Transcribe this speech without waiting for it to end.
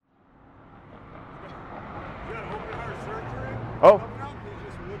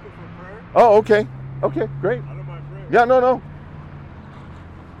Oh, okay. Okay, great. I don't mind praying. Yeah, no. I don't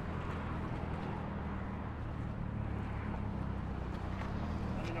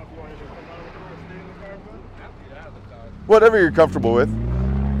know if you want to come out of the car or stay in the car, bud. Get out of the car. Whatever you're comfortable with.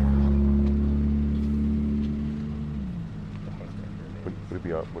 Would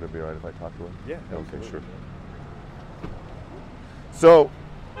it be all right if I talk to him? Yeah. Okay, sure. So,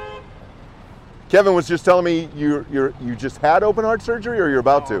 Kevin was just telling me you just had open heart surgery, or you're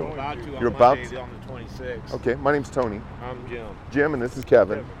about to? I'm about to. You're on about Monday, to? on the 26th. Okay, my name's Tony. I'm Jim. Jim, and this is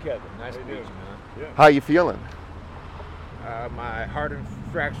Kevin. Kevin, nice to How meet you you, doing? man. Yeah. How you feeling? My heart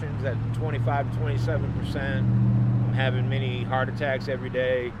fraction's at 25 to 27%. I'm having many heart attacks every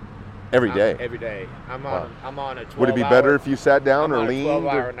day. Every day? Every day. I'm Wow. on a 12-hour. Would it be better if you sat down I'm or on leaned? a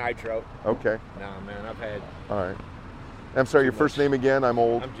 12-hour nitro. Okay. No, man, I've had. All right. I'm sorry, your first name again? I'm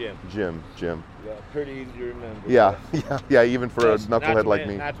old. I'm Jim. Jim. Yeah, pretty easy to remember. Yeah, yeah, even for a Not to knucklehead like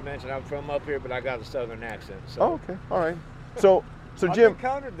me. Not to mention, I'm from up here, but I got a southern accent. So. Oh, okay. All right. So I've Jim.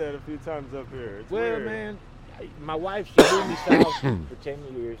 encountered that a few times up here. It's Well, weird. man, my wife, she moved me south for 10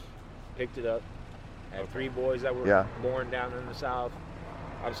 years, picked it up. I had 3 boys that were Yeah. born down in the south.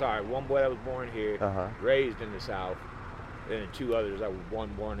 I'm sorry, 1 boy that was born here, Uh-huh. raised in the south, and 2 others that were 1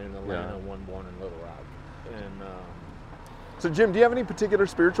 born in Atlanta, Yeah. 1 born in Little Rock. And So Jim, do you have any particular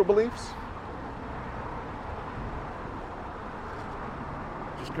spiritual beliefs?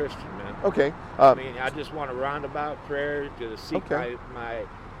 just Christian, man. Okay. I mean, I just want a roundabout prayer to seek Okay.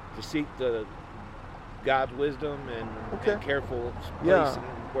 to seek the God's wisdom and Okay. careful Yeah. placing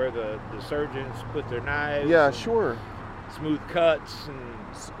where the surgeons put their knives. Yeah, and sure. Smooth cuts and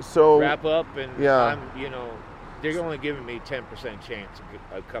So wrap up, and yeah. they're only giving me 10% chance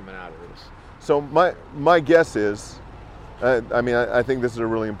of coming out of this. So my guess is, I think this is a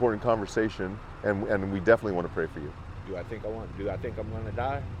really important conversation, and we definitely want to pray for you. Do I think I'm going to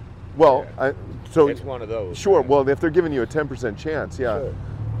die? Well, Yeah. so It's one of those. sure. man. Well, if they're giving you a 10% chance, yeah. Sure.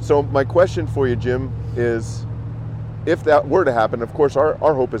 So my question for you, Jim, is if that were to happen, of course our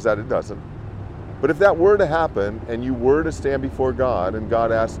hope is that it doesn't. But if that were to happen and you were to stand before God and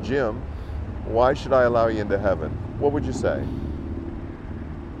God asked Jim, why should I allow you into heaven? What would you say?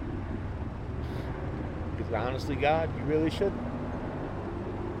 Because honestly, God, you really shouldn't.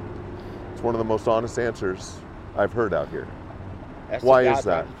 It's one of the most honest answers I've heard out here. That's Why the is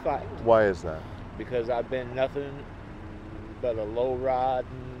that? God-honest fact. Why is that? Because I've been nothing but a low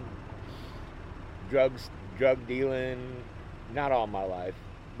riding, drug dealing, not all my life,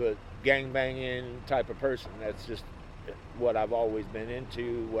 but gang banging type of person. That's just what I've always been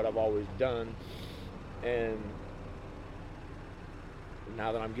into, what I've always done. And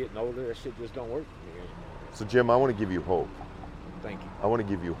now that I'm getting older, that shit just don't work for me anymore. So Jim, I want to give you hope. Thank you. I want to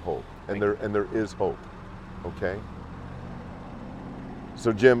give you hope. And there is hope. Okay?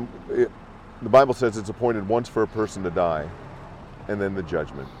 So Jim, the Bible says it's appointed once for a person to die, and then the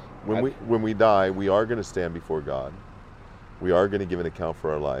judgment. When we die, we are going to stand before God. We are going to give an account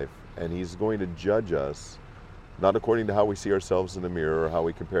for our life, and He's going to judge us, not according to how we see ourselves in the mirror or how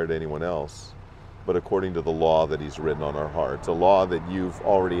we compare to anyone else, but according to the law that He's written on our hearts, a law that you've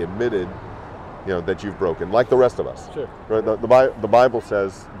already admitted, that you've broken, like the rest of us. Sure. Right? The Bible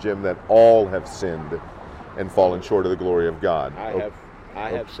says, Jim, that all have sinned and fallen short of the glory of God. I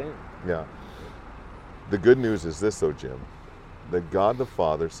have sinned. Yeah. The good news is this, though, Jim, that God the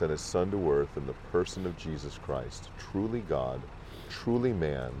Father sent His Son to earth in the person of Jesus Christ, truly God, truly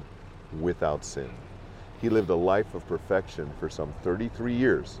man, without sin. He lived a life of perfection for some 33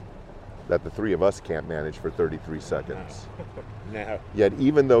 years that the 3 of us can't manage for 33 seconds. No. Yet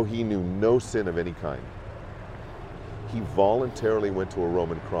even though He knew no sin of any kind, He voluntarily went to a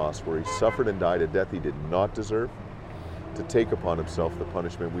Roman cross where He suffered and died a death He did not deserve, to take upon Himself the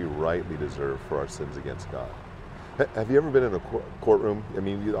punishment we rightly deserve for our sins against God. Have you ever been in a courtroom? I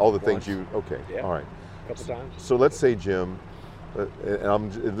mean, all the things okay, Yeah. all right. A couple times. So let's say, Jim,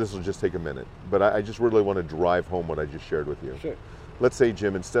 this will just take a minute, but I just really want to drive home what I just shared with you. Sure. Let's say,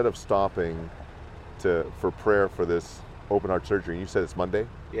 Jim, instead of stopping for prayer for this open heart surgery, you said it's Monday?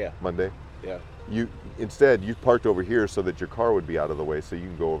 Yeah. Monday? Yeah. You parked over here so that your car would be out of the way so you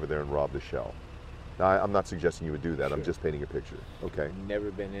can go over there and rob the shell. Now, I'm not suggesting you would do that. Sure. I'm just painting a picture. Okay.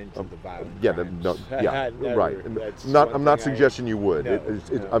 Never been into the violent Yeah, crimes. yeah, right. That's I'm not one thing suggesting you would.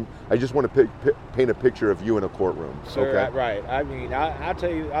 No. I just want to paint a picture of you in a courtroom. Sir, okay. right. I mean, I'll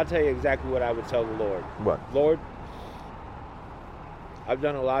tell you exactly what I would tell the Lord. What? Lord, I've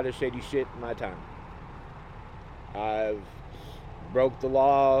done a lot of shady shit in my time. I've broke the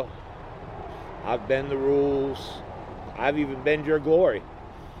law. I've bent the rules. I've even bent your glory.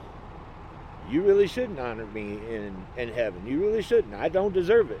 You really shouldn't honor me in heaven. You really shouldn't. I don't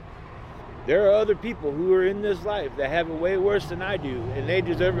deserve it. There are other people who are in this life that have it way worse than I do, and they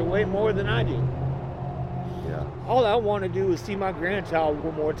deserve it way more than I do. Yeah. All I want to do is see my grandchild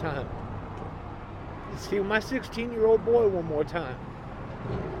one more time. See my 16-year-old boy one more time.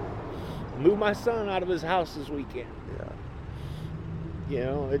 Move my son out of his house this weekend. Yeah. You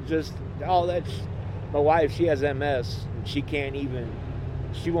know, it just, all that's, my wife, she has MS, and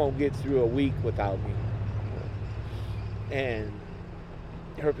she won't get through a week without me. And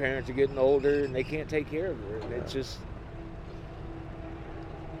her parents are getting older, and they can't take care of her. And it's just,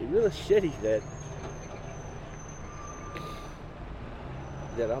 it's really shitty that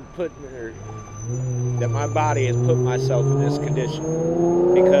I'm putting her, that my body has put myself in this condition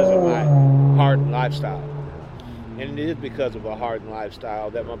because of my hardened lifestyle. And it is because of a hardened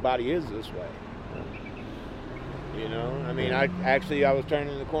lifestyle that my body is this way. You know, I mean, I was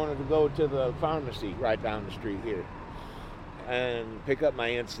turning the corner to go to the pharmacy right down the street here and pick up my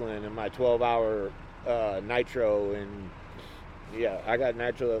insulin and my 12-hour nitro, and yeah, I got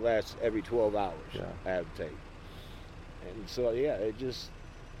nitro that lasts every 12 hours. Yeah. I have to take. And so, yeah, it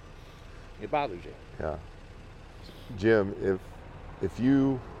bothers you. Yeah. Jim, if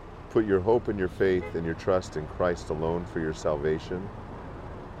you put your hope and your faith and your trust in Christ alone for your salvation,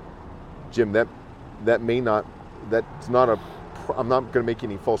 Jim, that may not, that's not I'm not going to make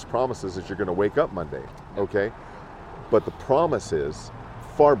any false promises that you're going to wake up Monday, okay? But the promise is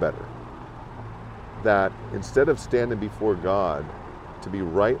far better, that instead of standing before God to be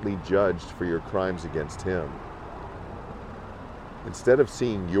rightly judged for your crimes against Him, instead of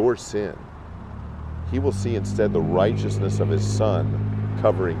seeing your sin, He will see instead the righteousness of His Son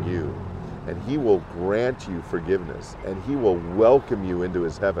covering you, and He will grant you forgiveness, and He will welcome you into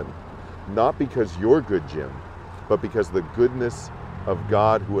His heaven, not because you're good, Jim, but because the goodness of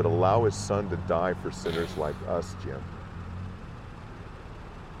God who would allow His Son to die for sinners like us, Jim.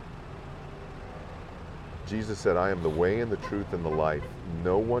 Jesus said, I am the way and the truth and the life.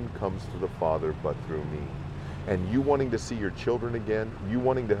 No one comes to the Father but through me. And you wanting to see your children again, you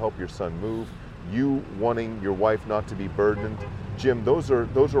wanting to help your son move, you wanting your wife not to be burdened, Jim, those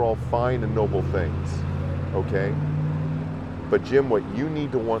are all fine and noble things, okay? But Jim, what you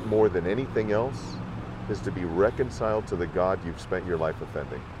need to want more than anything else is to be reconciled to the God you've spent your life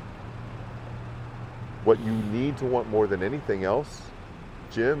offending. What you need to want more than anything else,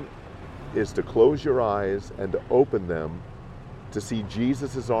 Jim, is to close your eyes and to open them to see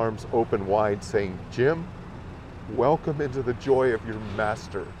Jesus' arms open wide saying, Jim, welcome into the joy of your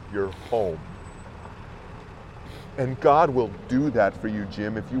master, your home. And God will do that for you,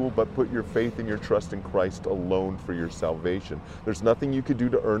 Jim, if you will but put your faith and your trust in Christ alone for your salvation. There's nothing you could do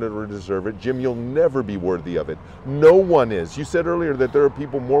to earn it or deserve it. Jim, you'll never be worthy of it. No one is. You said earlier that there are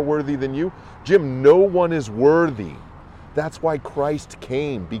people more worthy than you. Jim, no one is worthy. That's why Christ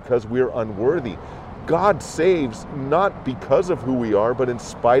came, because we're unworthy. God saves not because of who we are, but in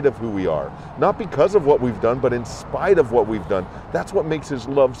spite of who we are. Not because of what we've done, but in spite of what we've done. That's what makes His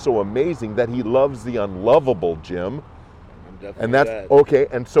love so amazing, that He loves the unlovable, Jim. And that's okay,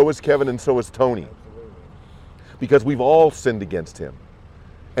 and so is Kevin, and so is Tony. Because we've all sinned against Him.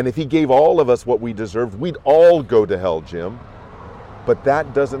 And if He gave all of us what we deserved, we'd all go to hell, Jim. But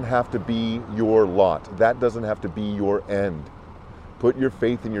that doesn't have to be your lot. That doesn't have to be your end. Put your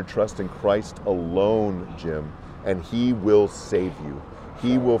faith and your trust in Christ alone, Jim, and He will save you.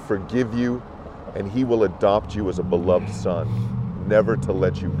 He will forgive you, and He will adopt you as a beloved son, never to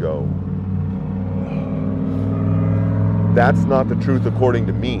let you go. That's not the truth according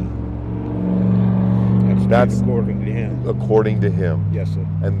to me. That's according to Him. According to Him. Yes, sir.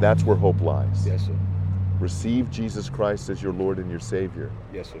 And that's where hope lies. Yes, sir. Receive Jesus Christ as your Lord and your Savior.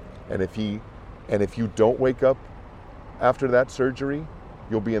 Yes, sir. And if you don't wake up after that surgery,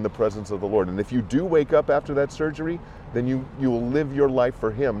 you'll be in the presence of the Lord. And if you do wake up after that surgery, then you will live your life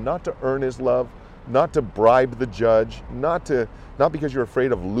for Him, not to earn His love, not to bribe the judge, not because you're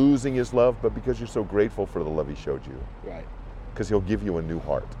afraid of losing His love, but because you're so grateful for the love He showed you. Right. Because He'll give you a new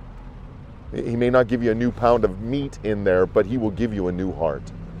heart. He may not give you a new pound of meat in there, but He will give you a new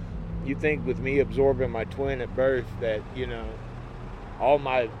heart. You think with me absorbing my twin at birth that, you know, all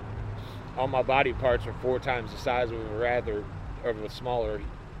my body parts are 4 times the size of a smaller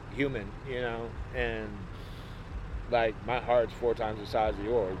human, you know, and like my heart's 4 times the size of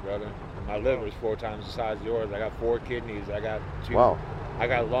yours, brother. My liver's 4 times the size of yours. I got 4 kidneys. I got 2. Wow. I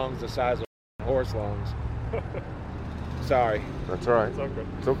got lungs the size of horse lungs. Sorry. That's all right. It's okay.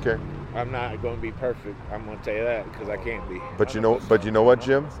 It's okay. I'm not going to be perfect. I'm going to tell you that because I can't be. But you know what,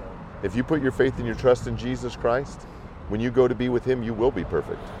 Jim? If you put your faith and your trust in Jesus Christ, when you go to be with Him, you will be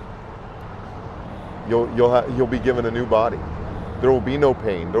perfect. You'll be given a new body. There will be no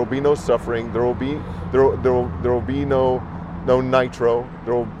pain. There will be no suffering. There will be no nitro.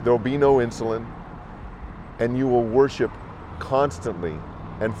 There will be no insulin. And you will worship constantly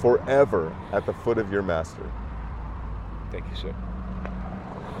and forever at the foot of your master. Thank you, sir.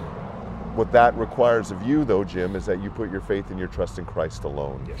 What that requires of you, though, Jim, is that you put your faith and your trust in Christ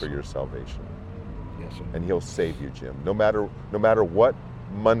alone Yes, for sir. your salvation. Yes, sir. And he'll save you, Jim. No matter what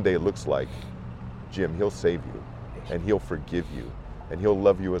Monday looks like, Jim, he'll save you. Yes, sir. And he'll forgive you. And he'll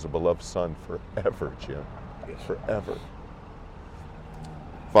love you as a beloved son forever, Jim. Yes, sir. Forever.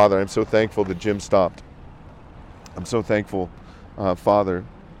 Father, I'm so thankful that Jim stopped. I'm so thankful, Father,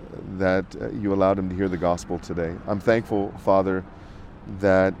 that you allowed him to hear the gospel today. I'm thankful, Father,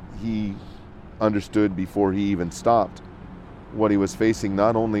 that he understood before he even stopped what he was facing,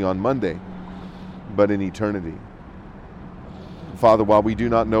 not only on Monday, but in eternity. Father, while we do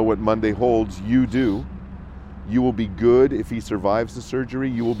not know what Monday holds, you do. You will be good if he survives the surgery.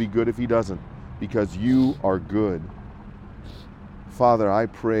 You will be good if he doesn't, because you are good. Father, I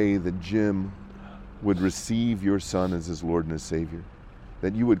pray that Jim would receive your Son as his Lord and his Savior,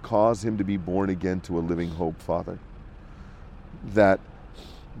 that you would cause him to be born again to a living hope, Father, that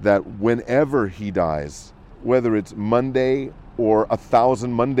whenever he dies, whether it's Monday or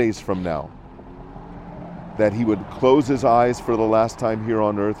 1,000 Mondays from now, that he would close his eyes for the last time here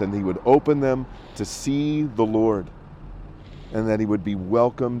on earth and he would open them to see the Lord, and that he would be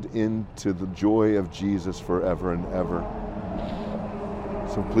welcomed into the joy of Jesus forever and ever.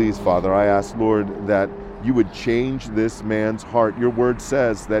 So please, Father, I ask, Lord, that you would change this man's heart. Your word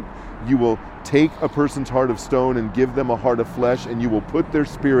says that you will take a person's heart of stone and give them a heart of flesh, and you will put their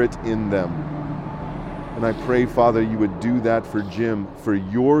spirit in them. And I pray, Father, you would do that for Jim, for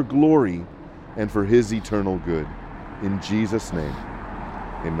your glory and for his eternal good. In Jesus' name,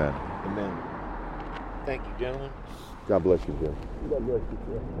 amen. Amen. Thank you, gentlemen. God bless you, Jim. God bless you,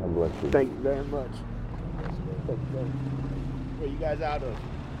 sir. God bless you. Thank you very much. Thank you. Where you guys out of?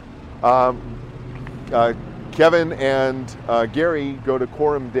 Kevin and Gary go to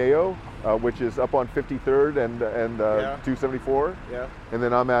Coram Deo, which is up on 53rd and 274. Yeah. And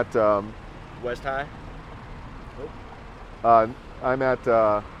then I'm at West High? I'm at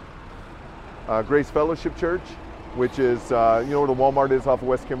Grace Fellowship Church, which is you know where the Walmart is off of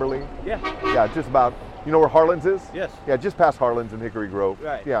West Kimberly. Yeah. Yeah, just about. You know where Harlan's is? Yes. Yeah, just past Harlan's in Hickory Grove.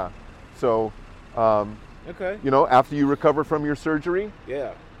 Right. Yeah. So, Okay. you know, after you recover from your surgery,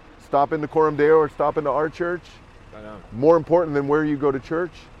 Yeah. stop into Coram Deo or stop into our church. Right on. More important than where you go to church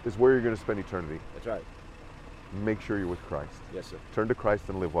is where you're going to spend eternity. That's right. Make sure you're with Christ. Yes, sir. Turn to Christ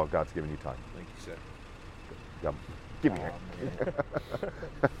and live while God's given you time. Thank you, sir. Yeah. Give me a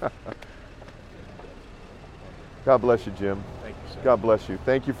hand. God bless you, Jim. Thank you, sir. God bless you.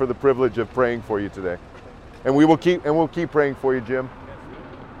 Thank you for the privilege of praying for you today. And we'll keep praying for you, Jim.